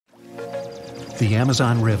the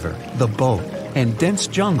Amazon River, the boat, and dense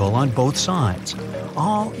jungle on both sides.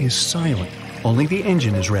 All is silent. Only the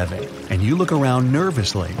engine is revving, and you look around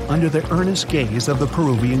nervously under the earnest gaze of the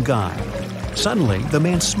Peruvian guide. Suddenly, the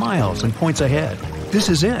man smiles and points ahead. This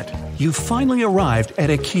is it. You've finally arrived at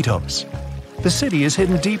Iquitos. The city is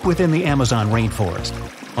hidden deep within the Amazon rainforest.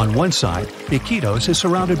 On one side, Iquitos is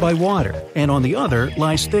surrounded by water, and on the other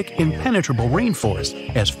lies thick, impenetrable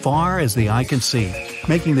rainforest as far as the eye can see,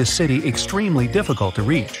 making this city extremely difficult to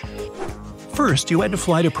reach. First, you had to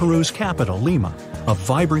fly to Peru's capital, Lima, a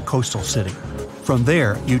vibrant coastal city. From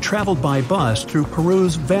there, you traveled by bus through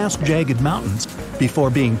Peru's vast jagged mountains before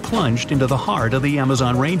being plunged into the heart of the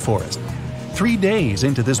Amazon rainforest. 3 days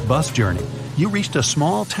into this bus journey, you reached a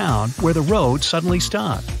small town where the road suddenly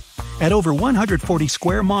stopped. At over 140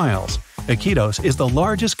 square miles, Iquitos is the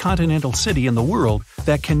largest continental city in the world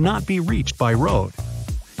that cannot be reached by road.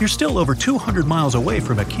 You're still over 200 miles away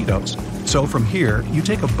from Iquitos, so from here you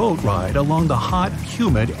take a boat ride along the hot,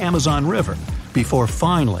 humid Amazon River before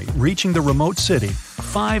finally reaching the remote city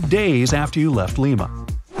 5 days after you left Lima.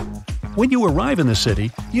 When you arrive in the city,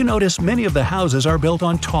 you notice many of the houses are built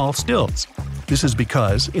on tall stilts. This is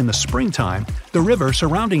because, in the springtime, the river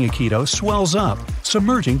surrounding Iquitos swells up,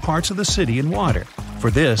 submerging parts of the city in water. For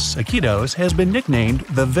this, Iquitos has been nicknamed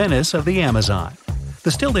the Venice of the Amazon.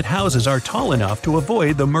 The stilted houses are tall enough to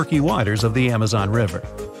avoid the murky waters of the Amazon River.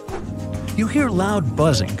 You hear loud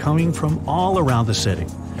buzzing coming from all around the city.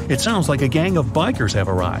 It sounds like a gang of bikers have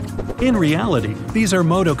arrived. In reality, these are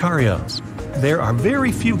motocarrios. There are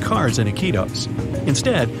very few cars in Iquitos.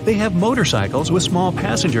 Instead, they have motorcycles with small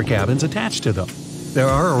passenger cabins attached to them. There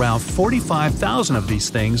are around 45,000 of these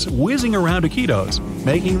things whizzing around Iquitos,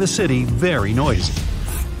 making the city very noisy.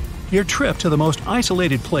 Your trip to the most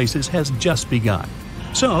isolated places has just begun.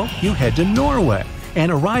 So, you head to Norway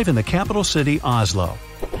and arrive in the capital city Oslo.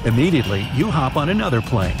 Immediately, you hop on another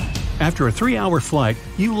plane. After a 3-hour flight,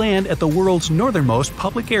 you land at the world's northernmost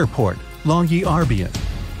public airport, Longyearbyen.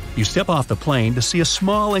 You step off the plane to see a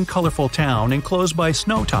small and colorful town enclosed by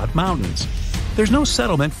snow-topped mountains. There's no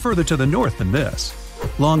settlement further to the north than this.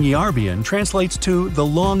 Longyearbyen translates to the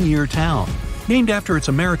Long Year Town, named after its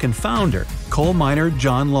American founder, coal miner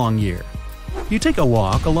John Longyear. You take a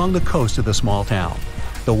walk along the coast of the small town.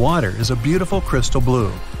 The water is a beautiful crystal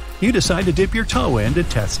blue. You decide to dip your toe in to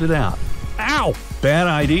test it out. Ow! Bad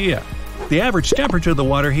idea. The average temperature of the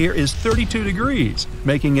water here is 32 degrees,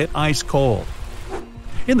 making it ice cold.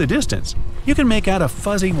 In the distance, you can make out a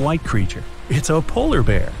fuzzy white creature. It's a polar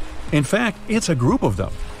bear. In fact, it's a group of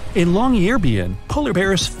them. In Longyearbyen, polar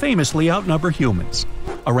bears famously outnumber humans.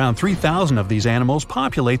 Around 3,000 of these animals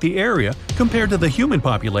populate the area compared to the human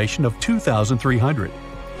population of 2,300.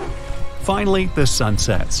 Finally, the sun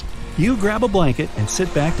sets. You grab a blanket and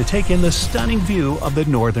sit back to take in the stunning view of the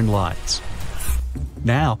northern lights.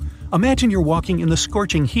 Now, imagine you're walking in the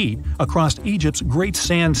scorching heat across Egypt's Great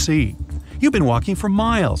Sand Sea. You've been walking for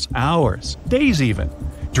miles, hours, days even,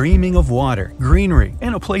 dreaming of water, greenery,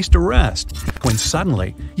 and a place to rest, when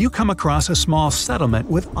suddenly you come across a small settlement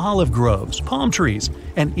with olive groves, palm trees,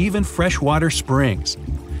 and even freshwater springs.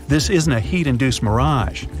 This isn't a heat-induced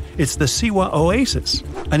mirage. It's the Siwa Oasis,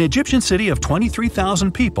 an Egyptian city of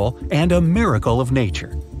 23,000 people and a miracle of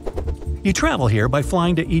nature. You travel here by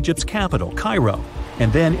flying to Egypt's capital, Cairo,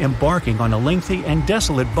 and then embarking on a lengthy and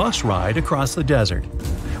desolate bus ride across the desert.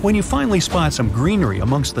 When you finally spot some greenery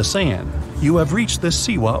amongst the sand, you have reached the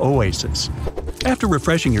Siwa Oasis. After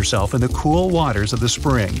refreshing yourself in the cool waters of the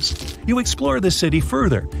springs, you explore the city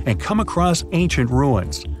further and come across ancient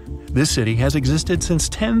ruins. This city has existed since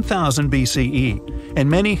 10,000 BCE, and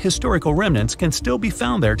many historical remnants can still be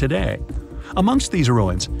found there today. Amongst these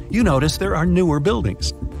ruins, you notice there are newer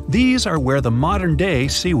buildings. These are where the modern-day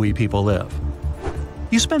Siwi people live.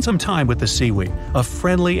 You spend some time with the Siwi, a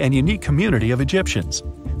friendly and unique community of Egyptians.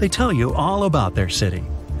 They tell you all about their city.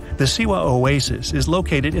 The Siwa Oasis is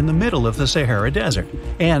located in the middle of the Sahara Desert,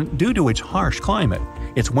 and due to its harsh climate,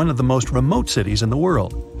 it's one of the most remote cities in the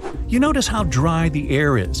world. You notice how dry the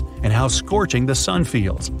air is and how scorching the sun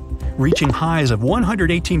feels. Reaching highs of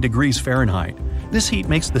 118 degrees Fahrenheit, this heat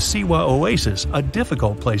makes the Siwa Oasis a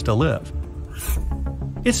difficult place to live.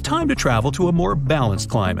 It's time to travel to a more balanced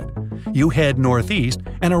climate. You head northeast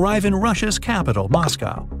and arrive in Russia's capital,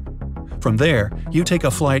 Moscow. From there, you take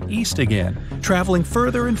a flight east again, traveling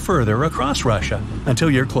further and further across Russia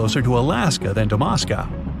until you're closer to Alaska than to Moscow.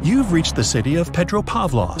 You've reached the city of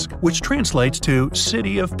Petropavlovsk, which translates to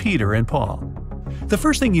City of Peter and Paul. The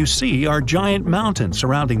first thing you see are giant mountains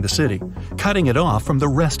surrounding the city, cutting it off from the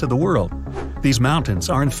rest of the world. These mountains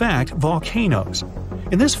are in fact volcanoes.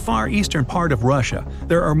 In this far eastern part of Russia,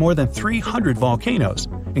 there are more than 300 volcanoes,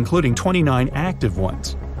 including 29 active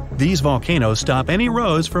ones. These volcanoes stop any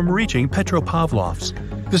roads from reaching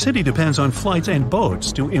Petropavlovsk. The city depends on flights and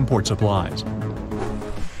boats to import supplies.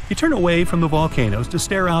 You turn away from the volcanoes to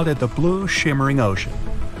stare out at the blue, shimmering ocean.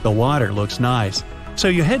 The water looks nice, so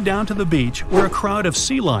you head down to the beach where a crowd of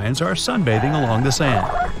sea lions are sunbathing along the sand.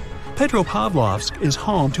 Petropavlovsk is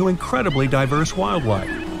home to incredibly diverse wildlife.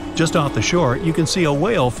 Just off the shore, you can see a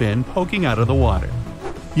whale fin poking out of the water.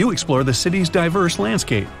 You explore the city's diverse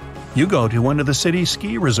landscape. You go to one of the city's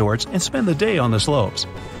ski resorts and spend the day on the slopes.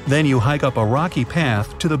 Then you hike up a rocky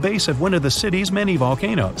path to the base of one of the city's many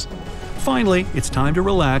volcanoes. Finally, it's time to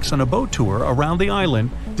relax on a boat tour around the island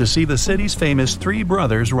to see the city's famous Three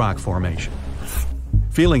Brothers rock formation.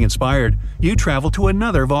 Feeling inspired, you travel to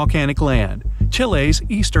another volcanic land, Chile's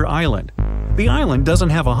Easter Island. The island doesn't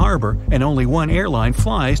have a harbor and only one airline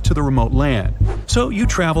flies to the remote land, so you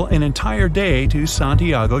travel an entire day to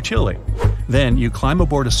Santiago, Chile. Then you climb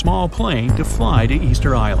aboard a small plane to fly to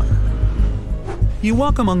Easter Island. You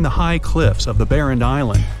walk among the high cliffs of the barren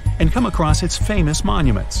island and come across its famous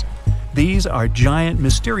monuments. These are giant,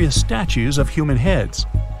 mysterious statues of human heads.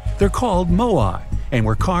 They're called moai and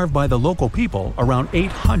were carved by the local people around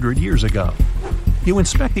 800 years ago. You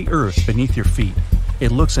inspect the earth beneath your feet.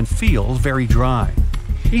 It looks and feels very dry.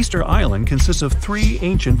 Easter Island consists of 3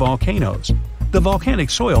 ancient volcanoes. The volcanic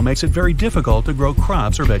soil makes it very difficult to grow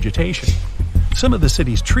crops or vegetation. Some of the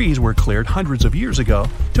city's trees were cleared hundreds of years ago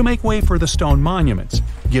to make way for the stone monuments,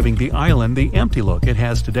 giving the island the empty look it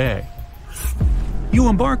has today. You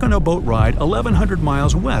embark on a boat ride 1,100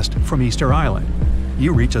 miles west from Easter Island.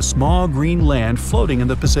 You reach a small green land floating in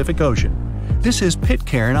the Pacific Ocean. This is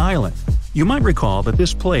Pitcairn Island. You might recall that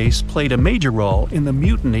this place played a major role in the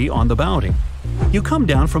mutiny on the Bounty. You come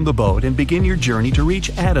down from the boat and begin your journey to reach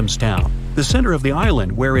Adamstown, the center of the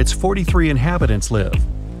island where its 43 inhabitants live.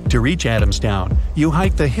 To reach Adamstown, you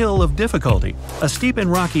hike the Hill of Difficulty, a steep and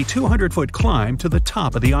rocky 200-foot climb to the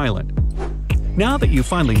top of the island. Now that you've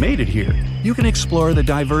finally made it here, you can explore the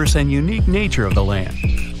diverse and unique nature of the land.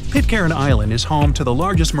 Pitcairn Island is home to the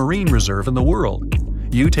largest marine reserve in the world.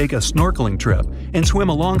 You take a snorkeling trip and swim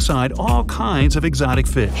alongside all kinds of exotic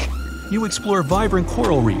fish. You explore vibrant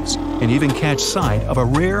coral reefs and even catch sight of a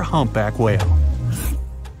rare humpback whale.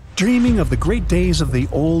 Dreaming of the great days of the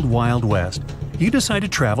old Wild West, you decide to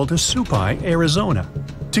travel to Supai, Arizona.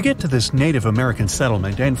 To get to this Native American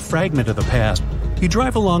settlement and fragment of the past, you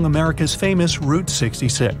drive along America's famous Route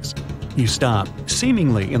 66. You stop,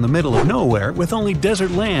 seemingly in the middle of nowhere with only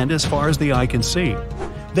desert land as far as the eye can see.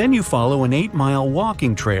 Then you follow an 8-mile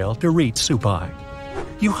walking trail to reach Supai.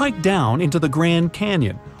 You hike down into the Grand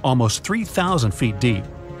Canyon, almost 3,000 feet deep.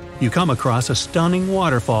 You come across a stunning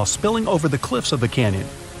waterfall spilling over the cliffs of the canyon.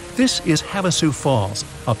 This is Havasu Falls,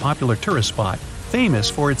 a popular tourist spot, famous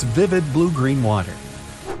for its vivid blue-green water.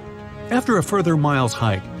 After a further mile's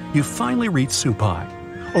hike, you finally reach Supai.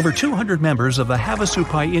 Over 200 members of the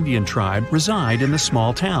Havasupai Indian tribe reside in the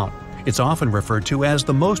small town. It's often referred to as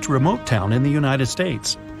the most remote town in the United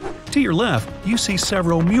States. To your left, you see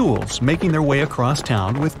several mules making their way across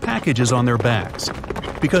town with packages on their backs.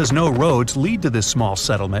 Because no roads lead to this small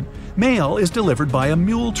settlement, mail is delivered by a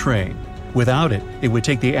mule train. Without it, it would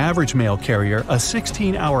take the average mail carrier a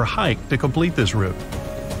 16-hour hike to complete this route.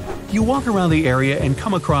 You walk around the area and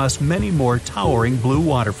come across many more towering blue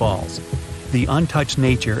waterfalls. The untouched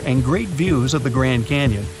nature and great views of the Grand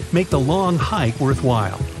Canyon make the long hike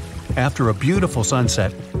worthwhile. After a beautiful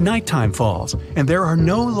sunset, nighttime falls, and there are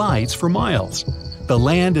no lights for miles. The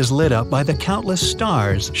land is lit up by the countless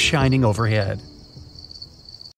stars shining overhead.